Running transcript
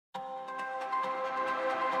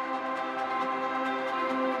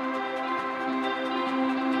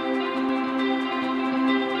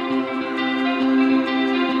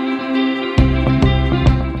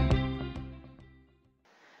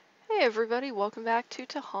everybody, welcome back to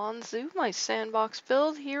Tahan Zoo, my sandbox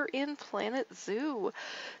build here in Planet Zoo.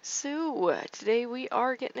 So, today we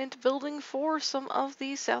are getting into building for some of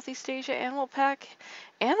the Southeast Asia Animal Pack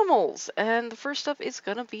animals, and the first up is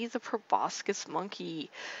going to be the Proboscis monkey,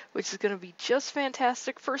 which is going to be just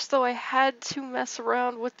fantastic. First though, I had to mess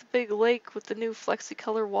around with the big lake with the new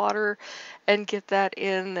flexicolor water and get that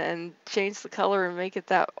in and change the color and make it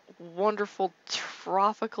that wonderful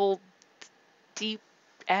tropical deep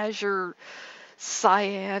azure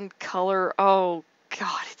cyan color. Oh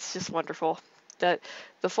god, it's just wonderful. That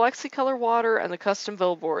the flexicolor water and the custom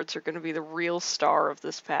billboards are going to be the real star of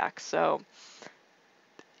this pack. So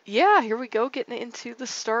yeah, here we go, getting into the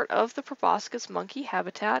start of the proboscis monkey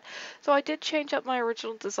habitat. So I did change up my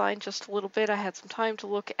original design just a little bit. I had some time to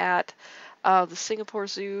look at the Singapore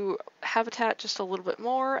Zoo habitat just a little bit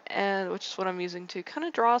more, and which is what I'm using to kind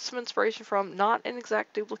of draw some inspiration from. Not an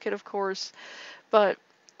exact duplicate, of course, but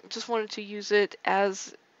just wanted to use it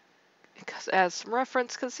as some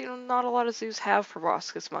reference because, you know, not a lot of zoos have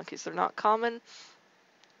proboscis monkeys. They're not common.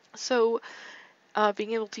 So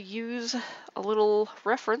being able to use a little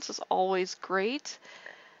reference is always great.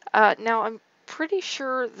 Now I'm pretty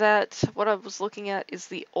sure that what I was looking at is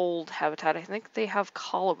the old habitat. I think they have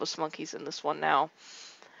colobus monkeys in this one now.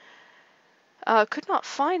 Could not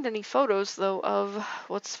find any photos, though, of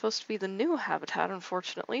what's supposed to be the new habitat,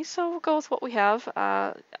 unfortunately, so we'll go with what we have.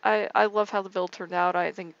 I love how the build turned out.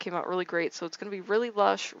 I think it came out really great, so it's going to be really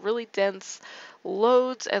lush, really dense,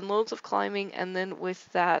 loads and loads of climbing, and then with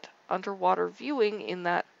that underwater viewing in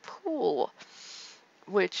that pool,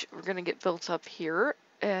 which we're going to get built up here,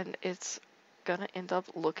 and it's going to end up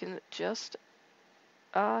looking just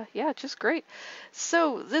yeah, just great.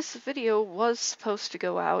 So this video was supposed to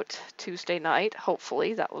go out Tuesday night,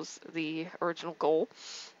 hopefully. That was the original goal.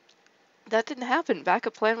 That didn't happen.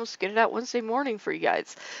 Backup plan was to get it out Wednesday morning for you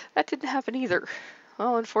guys. That didn't happen either.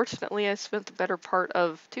 Well, unfortunately, I spent the better part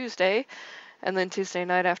of Tuesday, and then Tuesday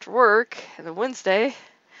night after work, and then Wednesday,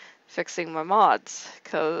 fixing my mods,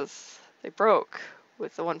 because they broke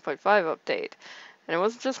with the 1.5 update. And it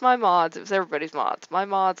wasn't just my mods, it was everybody's mods. My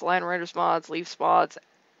mods, Land Raiders mods, Leafs mods,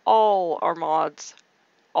 all our mods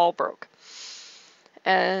all broke.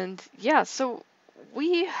 And yeah, so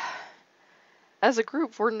we as a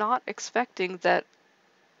group were not expecting that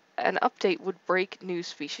an update would break new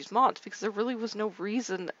species mods because there really was no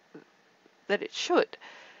reason that it should.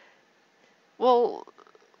 Well,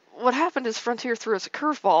 what happened is Frontier threw us a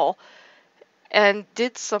curveball and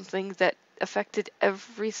did something that affected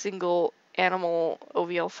every single animal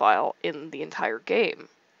OVL file in the entire game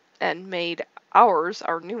and made ours,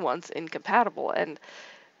 our new ones, incompatible, and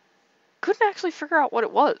couldn't actually figure out what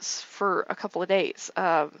it was for a couple of days.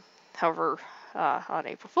 However, on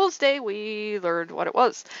April Fool's Day, we learned what it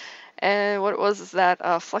was. And what it was is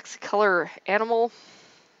that flexicolor animal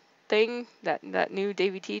thing, that new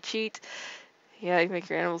Davey T cheat. Yeah, you make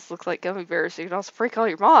your animals look like gummy bears, so you can also break all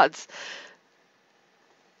your mods.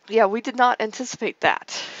 Yeah, we did not anticipate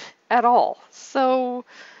that at all. So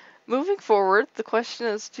moving forward, the question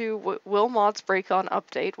is to will mods break on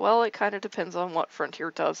update? Well, it kind of depends on what Frontier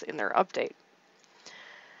does in their update.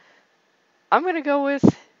 I'm going to go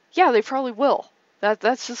with, yeah, they probably will.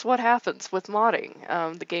 That's just what happens with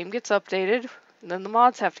modding. The game gets updated, and then the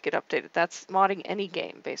mods have to get updated. That's modding any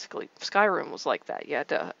game, basically. Skyrim was like that. You had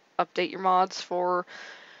to update your mods for,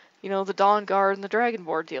 you know, the Dawn Guard and the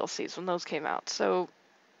Dragonborn DLCs when those came out. So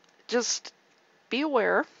just be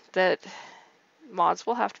aware that mods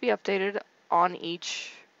will have to be updated on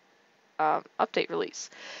each update release.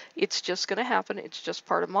 It's just going to happen. It's just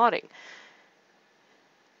part of modding.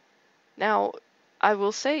 Now, I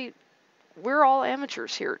will say we're all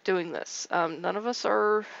amateurs here doing this. None of us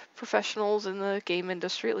are professionals in the game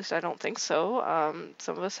industry, at least I don't think so.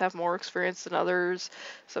 Some of us have more experience than others.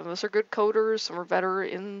 Some of us are good coders. Some are better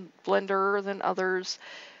in Blender than others.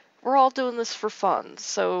 We're all doing this for fun.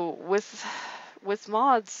 So with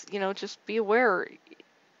mods, you know, just be aware.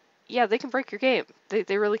 Yeah, they can break your game.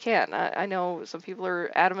 They really can. I know some people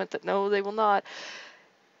are adamant that no, they will not.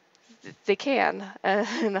 They can,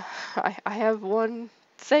 and I have one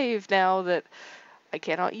save now that I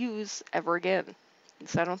cannot use ever again.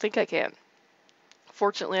 So I don't think I can.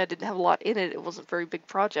 Fortunately, I didn't have a lot in it. It wasn't a very big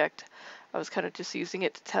project. I was kind of just using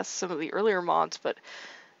it to test some of the earlier mods, but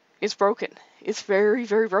it's broken. It's very,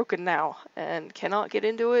 very broken now, and cannot get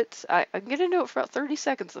into it. I can get into it for about 30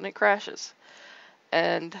 seconds, and it crashes.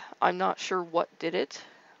 And I'm not sure what did it.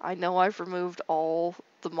 I know I've removed all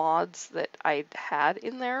the mods that I had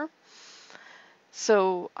in there.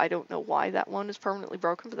 So I don't know why that one is permanently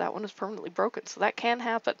broken, but that one is permanently broken. So that can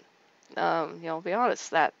happen. You know, I'll be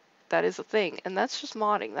honest, that That is a thing, and that's just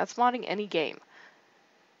modding. That's modding any game.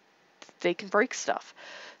 They can break stuff.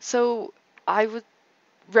 So I would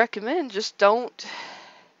recommend just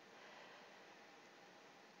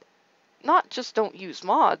not just don't use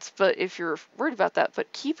mods, but if you're worried about that,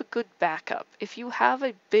 but keep a good backup. If you have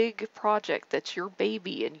a big project that's your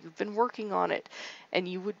baby and you've been working on it, and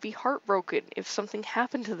you would be heartbroken if something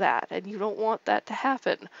happened to that and you don't want that to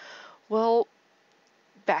happen, well,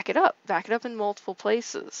 back it up. Back it up in multiple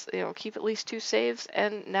places. You know, keep at least 2 saves.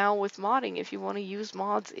 And now with modding, if you want to use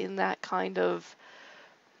mods in that kind of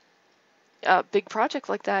big project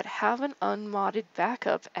like that, have an unmodded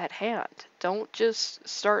backup at hand. Don't just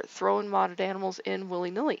start throwing modded animals in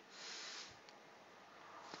willy-nilly.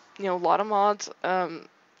 You know, a lot of mods,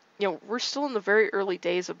 you know, we're still in the very early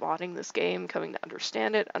days of modding this game, coming to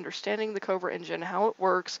understand it, understanding the Cobra engine, how it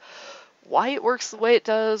works, why it works the way it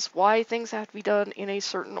does, why things have to be done in a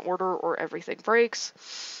certain order or everything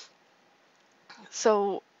breaks.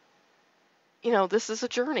 So, you know, this is a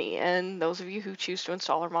journey, and those of you who choose to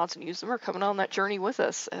install our mods and use them are coming on that journey with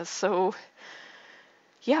us. So,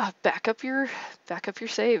 yeah, back up your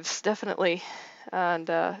saves, definitely, and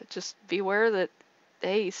just be aware that,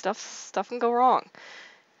 hey, stuff can go wrong.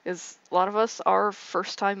 Because a lot of us are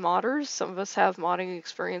first-time modders. Some of us have modding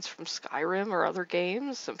experience from Skyrim or other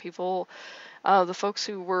games. Some people, the folks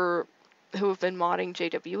who have been modding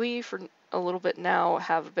JWE for a little bit now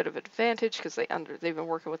have a bit of advantage because they've been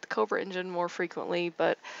working with the Cobra engine more frequently.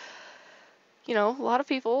 But you know, a lot of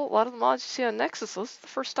the mods you see on Nexus, those are the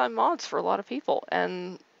first time mods for a lot of people,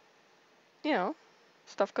 and you know,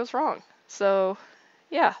 stuff goes wrong. So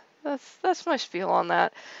yeah, that's my spiel on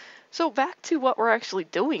that. So back to what we're actually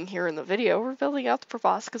doing here in the video. We're building out the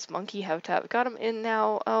Proboscis monkey habitat. We've got them in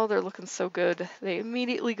now. Oh, they're looking so good. They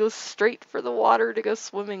immediately go straight for the water to go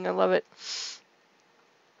swimming. I love it.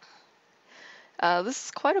 This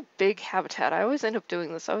is quite a big habitat. I always end up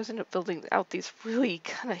doing this. I always end up building out these really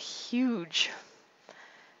kind of huge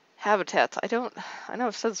habitats. I know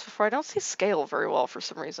I've said this before, I don't see scale very well for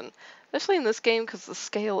some reason. Especially in this game because the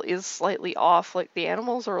scale is slightly off. Like the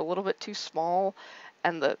animals are a little bit too small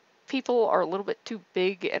and the people are a little bit too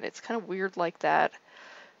big, and it's kind of weird like that.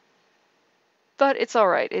 But it's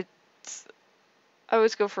alright. I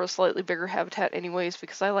always go for a slightly bigger habitat anyways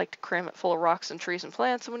because I like to cram it full of rocks and trees and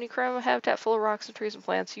plants, and when you cram a habitat full of rocks and trees and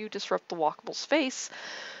plants, you disrupt the walkable space,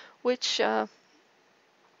 which, you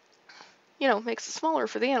know, makes it smaller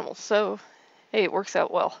for the animals. So, hey, it works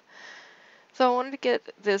out well. So I wanted to get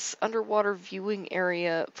this underwater viewing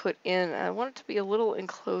area put in. I want it to be a little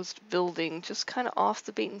enclosed building, just kind of off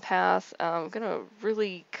the beaten path. I'm going to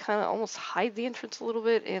really kind of almost hide the entrance a little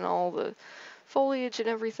bit in all the foliage and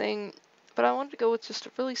everything. But I wanted to go with just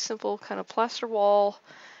a really simple kind of plaster wall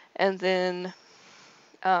and then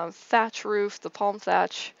thatch roof, the palm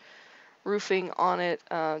thatch roofing on it,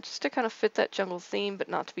 just to kind of fit that jungle theme, but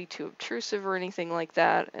not to be too obtrusive or anything like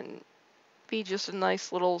that. And be just a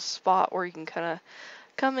nice little spot where you can kind of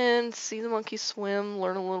come in, see the monkeys swim,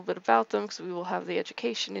 learn a little bit about them because we will have the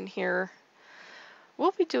education in here.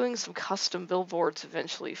 We'll be doing some custom billboards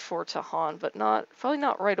eventually for Tahan, but probably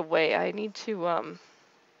not right away. I need to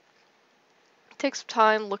take some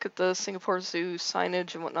time, look at the Singapore Zoo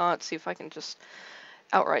signage and whatnot, see if I can just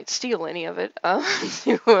outright steal any of it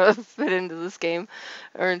to fit into this game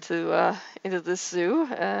or into this zoo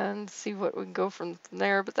and see what we can go from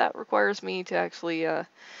there. But that requires me to actually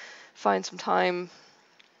find some time,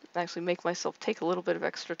 actually make myself take a little bit of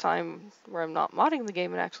extra time where I'm not modding the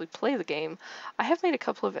game and actually play the game. I have made a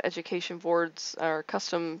couple of education boards or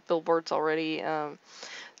custom billboards already.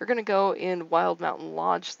 They're going to go in Wild Mountain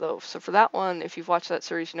Lodge though. So for that one, if you've watched that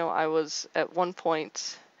series, you know I was at one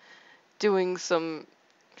point doing some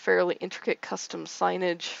fairly intricate custom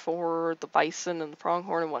signage for the bison and the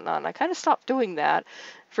pronghorn and whatnot, and I kind of stopped doing that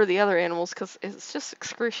for the other animals because it's just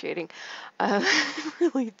excruciating.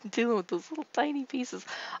 Really dealing with those little tiny pieces.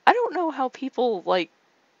 I don't know how people like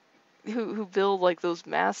who build like those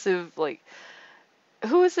massive, like,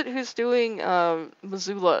 who is it who's doing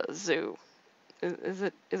Missoula Zoo? Is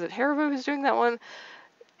it Haribo who's doing that one?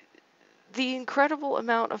 The incredible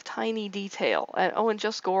amount of tiny detail. And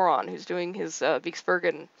Just Goron, who's doing his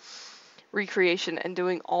Vicksburgen recreation and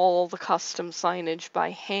doing all the custom signage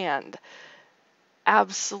by hand.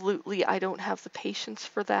 Absolutely, I don't have the patience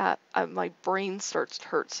for that. My brain starts to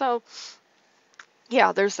hurt. So,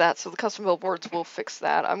 yeah, there's that. So the custom billboards will fix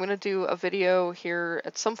that. I'm going to do a video here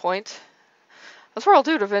at some point. That's where I'll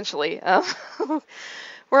do it eventually.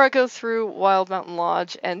 Where I go through Wild Mountain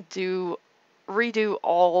Lodge and redo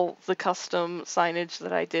all the custom signage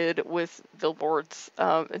that I did with billboards,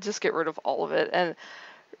 and just get rid of all of it. And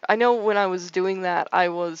I know when I was doing that, I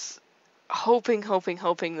was hoping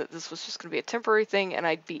that this was just going to be a temporary thing, and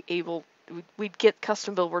we'd get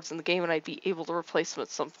custom billboards in the game, and I'd be able to replace them at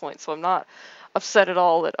some point. So I'm not upset at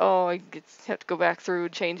all that, oh, have to go back through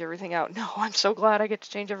and change everything out. No, I'm so glad I get to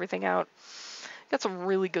change everything out. Got some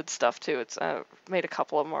really good stuff too. It's made a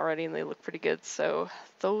couple of them already, and they look pretty good. So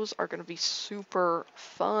those are going to be super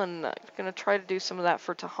fun. I'm going to try to do some of that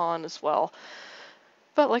for Tahan as well.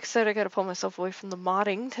 But like I said, I got to pull myself away from the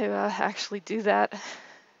modding to actually do that.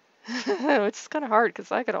 It's kind of hard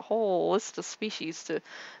because I got a whole list of species to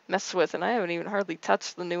mess with, and I haven't even hardly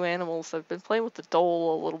touched the new animals. I've been playing with the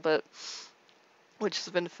dole a little bit, which has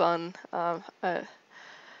been fun.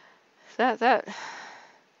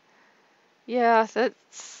 Yeah,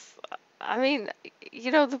 that's. I mean,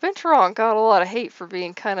 the Binturong got a lot of hate for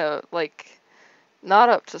being kind of like not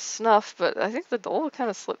up to snuff, but I think the dole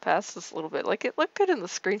kind of slipped past us a little bit. Like, it looked good in the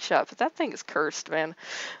screenshot, but that thing is cursed, man.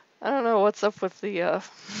 I don't know what's up with the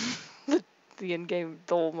the in-game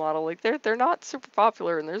dole model. Like, they're not super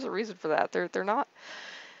popular, and there's a reason for that. They're not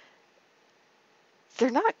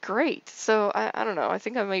great. So I don't know. I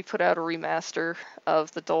think I may put out a remaster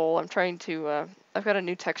of the dole. I'm trying to. I've got a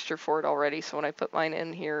new texture for it already, so when I put mine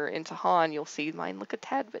in here into Han, you'll see mine look a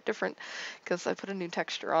tad bit different because I put a new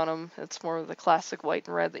texture on them. It's more of the classic white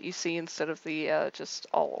and red that you see instead of the just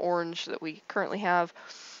all orange that we currently have.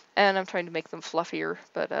 And I'm trying to make them fluffier,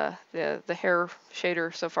 but the hair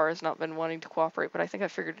shader so far has not been wanting to cooperate, but I think I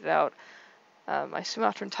figured it out. My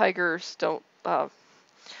Sumatran tigers don't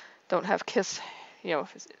have kiss,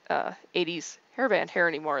 80s hairband hair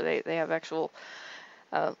anymore. They have actual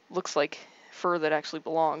looks like fur that actually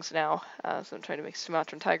belongs now. So I'm trying to make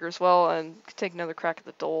Sumatran tiger as well, and take another crack at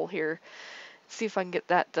the dole here. See if I can get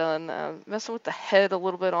that done. Messing with the head a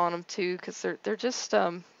little bit on them too, because they're just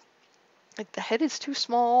like the head is too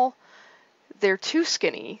small. They're too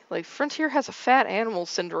skinny. Like Frontier has a fat animal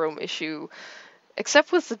syndrome issue,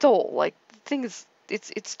 except with the dole. Like the thing is,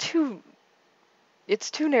 it's too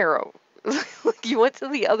narrow. Like you went to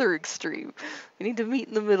the other extreme. We need to meet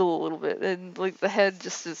in the middle a little bit. And like the head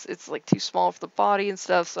just it's like too small for the body and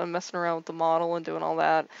stuff. So I'm messing around with the model and doing all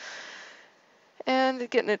that, and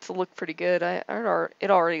getting it to look pretty good.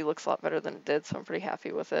 It already looks a lot better than it did, so I'm pretty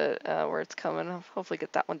happy with it. Where it's coming. I'll hopefully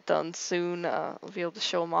get that one done soon. I'll be able to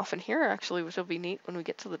show them off in here actually, which will be neat when we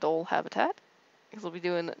get to the dole habitat. Because we'll be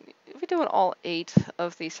doing all 8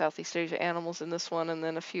 of the Southeast Asia animals in this one, and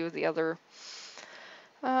then a few of the other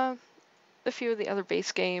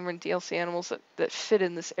base game and DLC animals that fit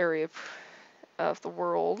in this area of the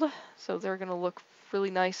world. So they're going to look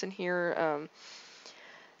really nice in here.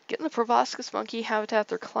 Getting the Proboscis monkey habitat,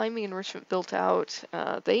 their climbing enrichment built out.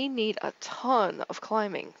 They need a ton of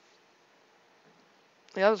climbing.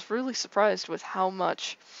 I was really surprised with how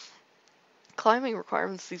much climbing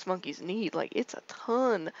requirements these monkeys need. Like, it's a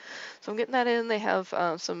ton. So I'm getting that in. They have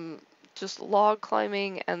some just log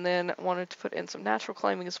climbing, and then wanted to put in some natural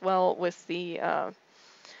climbing as well with the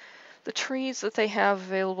trees that they have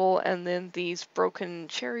available, and then these broken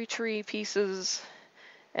cherry tree pieces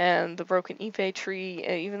and the broken ipe tree,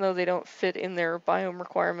 even though they don't fit in their biome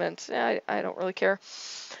requirement. I don't really care.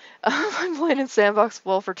 I'm playing in Sandbox.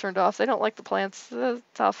 Welfare turned off. They don't like the plants.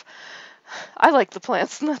 Tough. I like the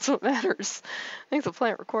plants, and that's what matters. I think the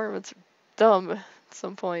plant requirements are dumb at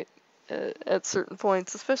some point. At certain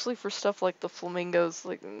points, especially for stuff like the flamingos.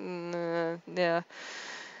 Like, yeah,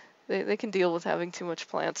 they can deal with having too much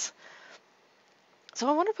plants. So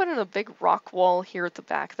I want to put in a big rock wall here at the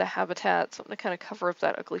back of the habitat, something to kind of cover up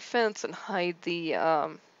that ugly fence and hide the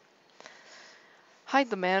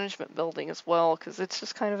management building as well, because it's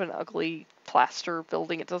just kind of an ugly plaster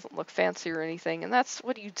building. It doesn't look fancy or anything, and that's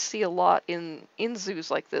what you'd see a lot in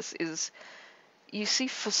zoos like this. Is you see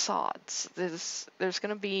facades. There's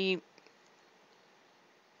going to be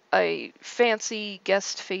a fancy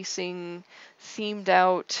guest-facing, themed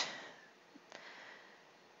out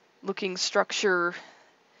looking structure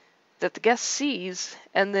that the guest sees,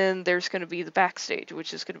 and then there's going to be the backstage,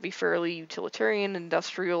 which is going to be fairly utilitarian,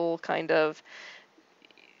 industrial kind of.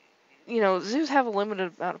 Zoos have a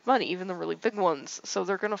limited amount of money, even the really big ones, so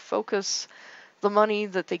they're going to focus the money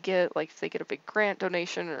that they get, like if they get a big grant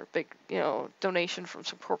donation or a big, donation from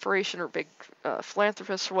some corporation or big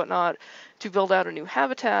philanthropist or whatnot to build out a new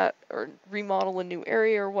habitat or remodel a new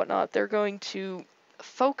area or whatnot, they're going to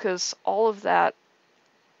focus all of that,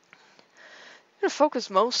 focus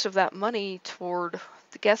most of that money toward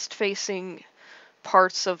the guest-facing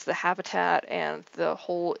parts of the habitat and the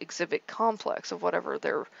whole exhibit complex of whatever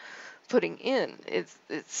they're putting in.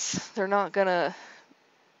 They're not gonna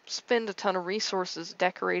spend a ton of resources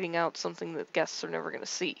decorating out something that guests are never going to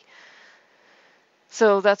see.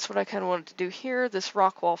 So that's what I kind of wanted to do here, this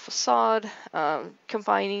rock wall facade,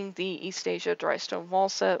 combining the East Asia dry stone wall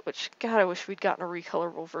set, which, God, I wish we'd gotten a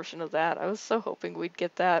recolorable version of that. I was so hoping we'd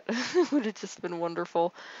get that. It would have just been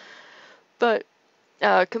wonderful. But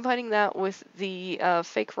combining that with the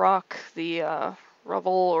fake rock, the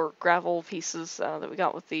rubble or gravel pieces that we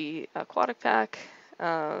got with the aquatic pack,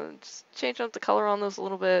 just changing up the color on those a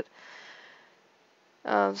little bit.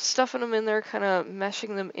 Stuffing them in there, kind of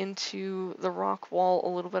meshing them into the rock wall a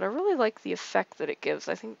little bit. I really like the effect that it gives.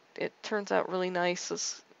 I think it turns out really nice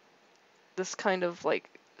as this kind of like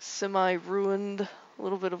semi-ruined, a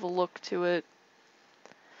little bit of a look to it.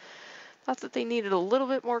 Thought that they needed a little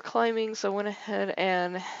bit more climbing, so I went ahead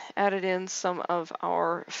and added in some of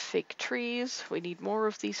our fake trees. We need more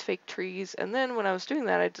of these fake trees. And then when I was doing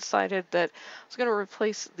that, I decided that I was going to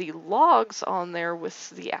replace the logs on there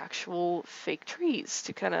with the actual fake trees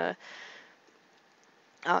to kind of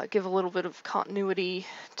give a little bit of continuity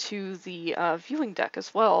to the viewing deck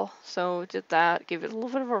as well. So did that, gave it a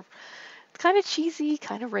little bit of a kind of cheesy,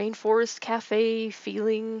 kind of rainforest cafe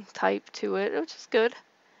feeling type to it, which is good.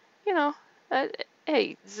 You know,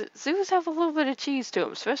 hey, zoos have a little bit of cheese to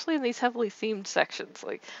them, especially in these heavily themed sections.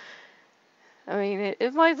 Like, I mean,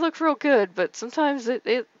 it might look real good, but sometimes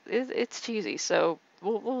it's cheesy. So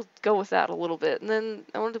we'll go with that a little bit. And then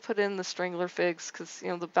I wanted to put in the strangler figs because, you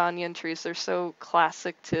know, the banyan trees, they're so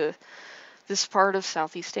classic to this part of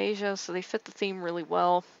Southeast Asia, so they fit the theme really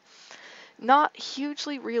well. Not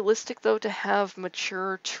hugely realistic, though, to have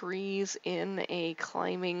mature trees in a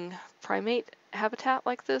climbing primate habitat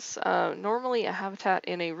like this. Normally, a habitat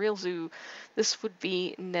in a real zoo, this would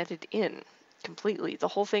be netted in completely. The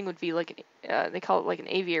whole thing would be like, they call it like an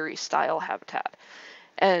aviary style habitat.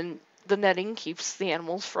 And the netting keeps the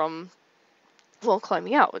animals from, well,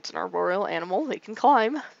 climbing out. It's an arboreal animal, they can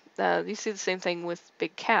climb. You see the same thing with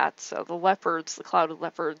big cats, the leopards, the clouded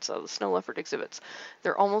leopards, the snow leopard exhibits.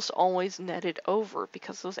 They're almost always netted over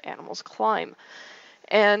because those animals climb.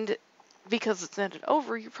 And because it's netted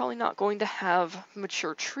over, you're probably not going to have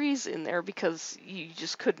mature trees in there because you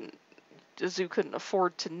just couldn't, the zoo couldn't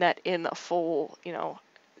afford to net in a full,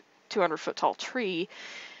 200-foot tall tree.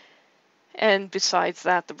 And besides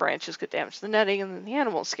that, the branches could damage the netting and then the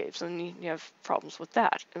animal escapes, and you have problems with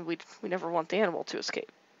that. And we never want the animal to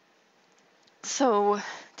escape. So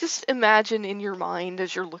just imagine in your mind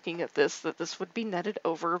as you're looking at this that this would be netted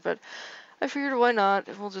over, but I figured why not?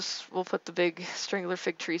 We'll put the big strangler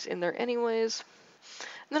fig trees in there anyways.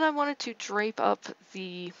 And then I wanted to drape up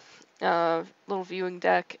the little viewing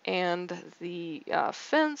deck and the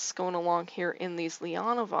fence going along here in these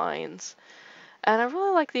liana vines. And I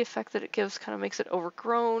really like the effect that it gives, kind of makes it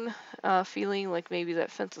overgrown, feeling like maybe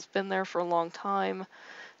that fence has been there for a long time.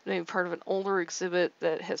 Maybe part of an older exhibit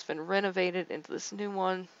that has been renovated into this new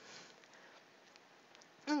one.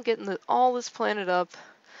 And getting all this planted up,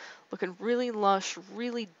 looking really lush,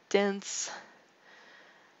 really dense.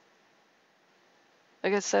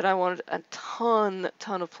 Like I said, I wanted a ton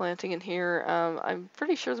of planting in here. I'm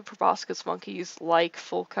pretty sure the proboscis monkeys like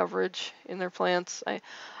full coverage in their plants. I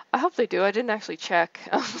hope they do. I didn't actually check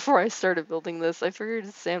before I started building this. I figured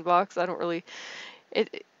it's Sandbox. I don't really,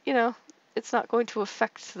 it's not going to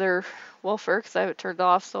affect their welfare because I have it turned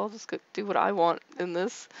off, so I'll just go do what I want in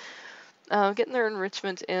this. Getting their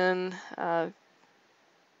enrichment in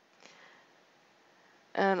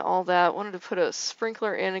and all that. Wanted to put a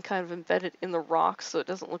sprinkler in and kind of embed it in the rocks so it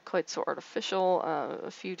doesn't look quite so artificial.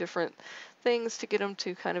 A few different things to get them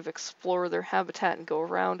to kind of explore their habitat and go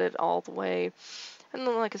around it all the way. And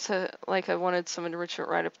then, like I said, I wanted some enrichment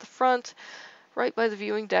right up the front, right by the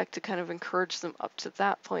viewing deck to kind of encourage them up to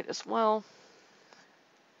that point as well.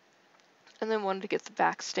 And then wanted to get the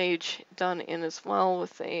backstage done in as well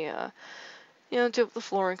with a, do the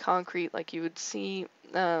floor in concrete like you would see.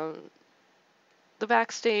 The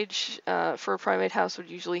backstage for a primate house would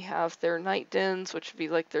usually have their night dens, which would be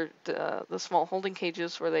like the small holding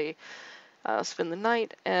cages where they spend the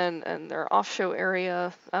night, and their off-show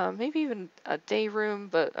area, maybe even a day room,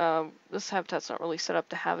 but this habitat's not really set up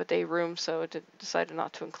to have a day room, so I decided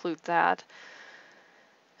not to include that.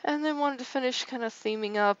 And then wanted to finish kind of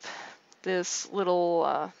theming up this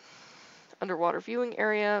little underwater viewing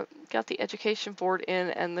area, got the education board in,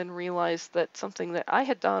 and then realized that something that I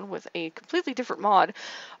had done with a completely different mod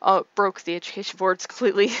broke the education boards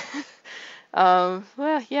completely. Well,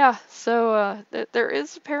 yeah, so there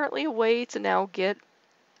is apparently a way to now get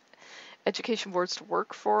education boards to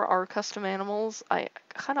work for our custom animals. I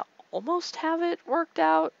kind of almost have it worked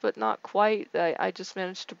out, but not quite. I just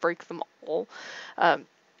managed to break them all.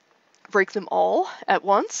 break them all at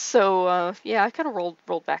once. So yeah, I kind of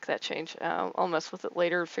rolled back that change. I'll mess with it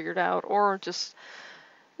later, figure it out, or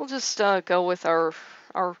we'll just go with our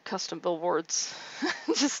custom billboards.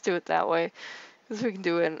 Just do it that way, because we can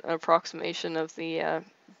do an approximation of the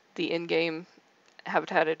in-game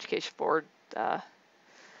habitat education board. Uh,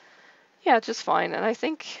 yeah, just fine. And I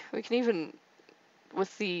think we can even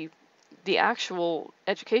with the actual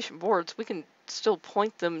education boards, we can still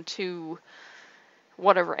point them to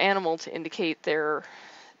whatever animal to indicate their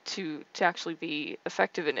to actually be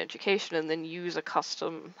effective in education, and then use a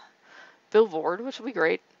custom billboard, which will be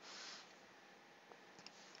great.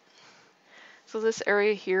 So this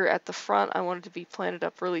area here at the front, I wanted to be planted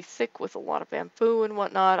up really thick with a lot of bamboo and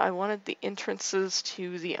whatnot. I wanted the entrances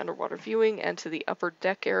to the underwater viewing and to the upper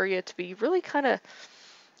deck area to be really kind of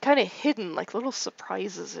hidden, like little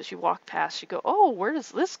surprises as you walk past. You go, oh, where does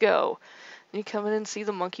this go? And you come in and see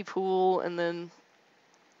the monkey pool, and then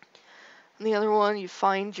on the other one you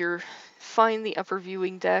find the upper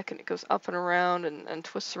viewing deck, and it goes up and around and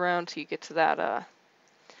twists around till you get to that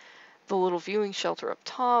the little viewing shelter up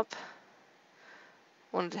top.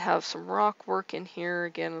 Wanted to have some rock work in here.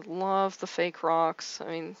 Again, love the fake rocks. I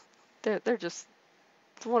mean, they're just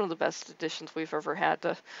one of the best additions we've ever had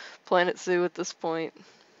to Planet Zoo at this point.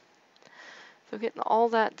 So getting all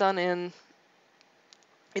that done in,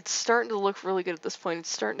 it's starting to look really good at this point.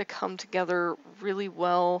 It's starting to come together really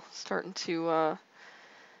well. Starting to,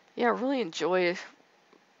 yeah, really enjoying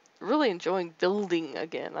building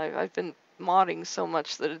again. I've been modding so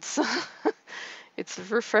much that it's it's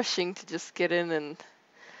refreshing to just get in and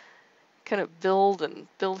kind of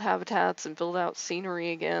build habitats and build out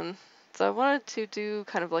scenery again. So I wanted to do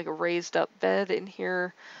kind of like a raised up bed in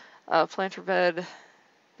here, planter bed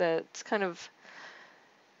that's kind of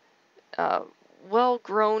well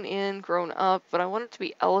grown up, but I want it to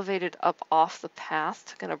be elevated up off the path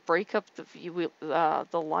to kind of break up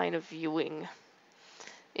the line of viewing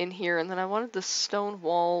in here. And then I wanted the stone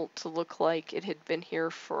wall to look like it had been here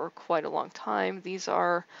for quite a long time. These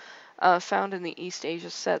are found in the East Asia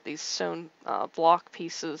set, these stone block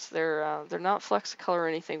pieces. They're not flexicolor or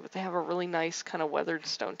anything, but they have a really nice kind of weathered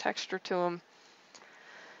stone texture to them.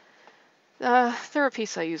 They're a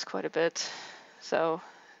piece I use quite a bit, so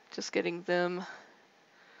just getting them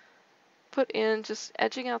put in, just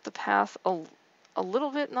edging out the path a little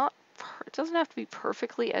bit. It doesn't have to be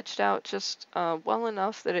perfectly edged out, just well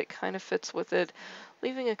enough that it kind of fits with it,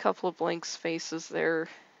 leaving a couple of blank spaces there.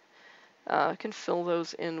 Can fill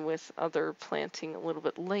those in with other planting a little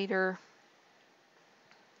bit later.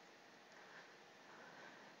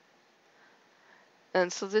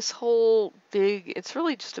 And so this whole it's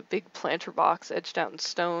really just a big planter box edged out in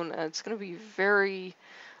stone, and it's going to be very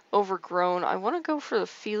overgrown. I want to go for the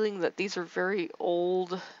feeling that these are very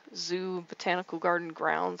old zoo botanical garden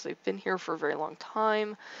grounds. They've been here for a very long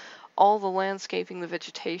time. All the landscaping, the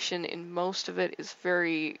vegetation in most of it is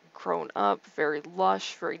very grown up, very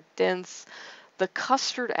lush, very dense. The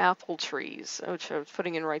custard apple trees, which I was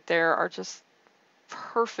putting in right there, are just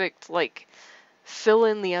perfect, like fill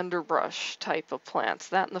in the underbrush type of plants.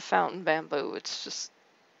 That and the fountain bamboo, it's just,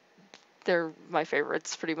 they're my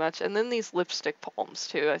favorites pretty much. And then these lipstick palms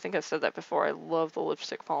too. I think I've said that before. I love the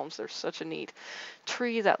lipstick palms. They're such a neat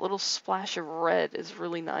tree. That little splash of red is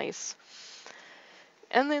really nice.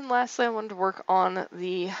 And then lastly, I wanted to work on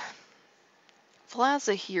the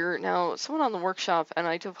plaza here. Now, someone on the workshop, and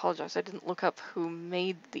I do apologize, I didn't look up who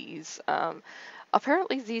made these.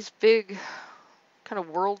 Apparently these big kind of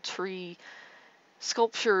world tree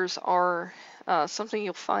sculptures are something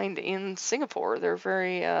you'll find in Singapore. They're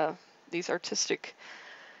very, these artistic,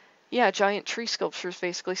 yeah, giant tree sculptures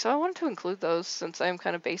basically. So I wanted to include those since I'm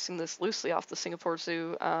kind of basing this loosely off the Singapore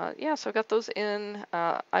Zoo. Yeah, so I got those in.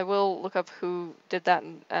 I will look up who did that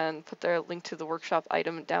and put their link to the workshop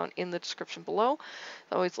item down in the description below.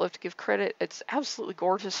 I always love to give credit. It's absolutely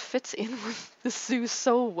gorgeous, fits in with the zoo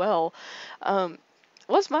so well.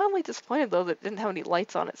 Was mildly disappointed though that it didn't have any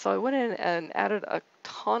lights on it, so I went in and added a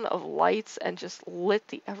ton of lights and just lit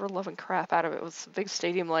the ever-loving crap out of it with some big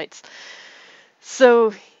stadium lights.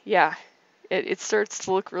 So yeah, it starts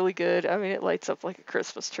to look really good. I mean, it lights up like a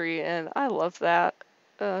Christmas tree, and I love that.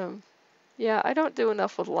 Yeah, I don't do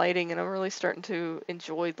enough with lighting, and I'm really starting to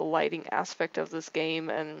enjoy the lighting aspect of this game,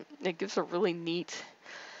 and it gives a really neat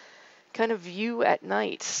kind of view at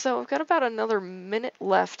night. So I've got about another minute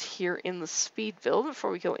left here in the speed build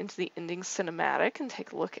before we go into the ending cinematic and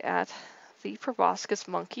take a look at the proboscis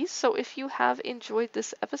monkeys. So if you have enjoyed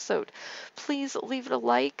this episode, please leave it a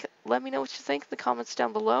like. Let me know what you think in the comments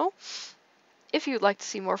down below. If you'd like to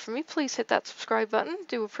see more from me, please hit that subscribe button.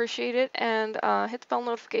 Do appreciate it. And hit the bell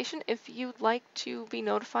notification if you'd like to be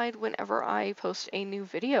notified whenever I post a new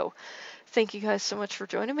video. Thank you guys so much for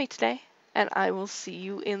joining me today, and I will see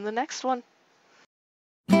you in the next one.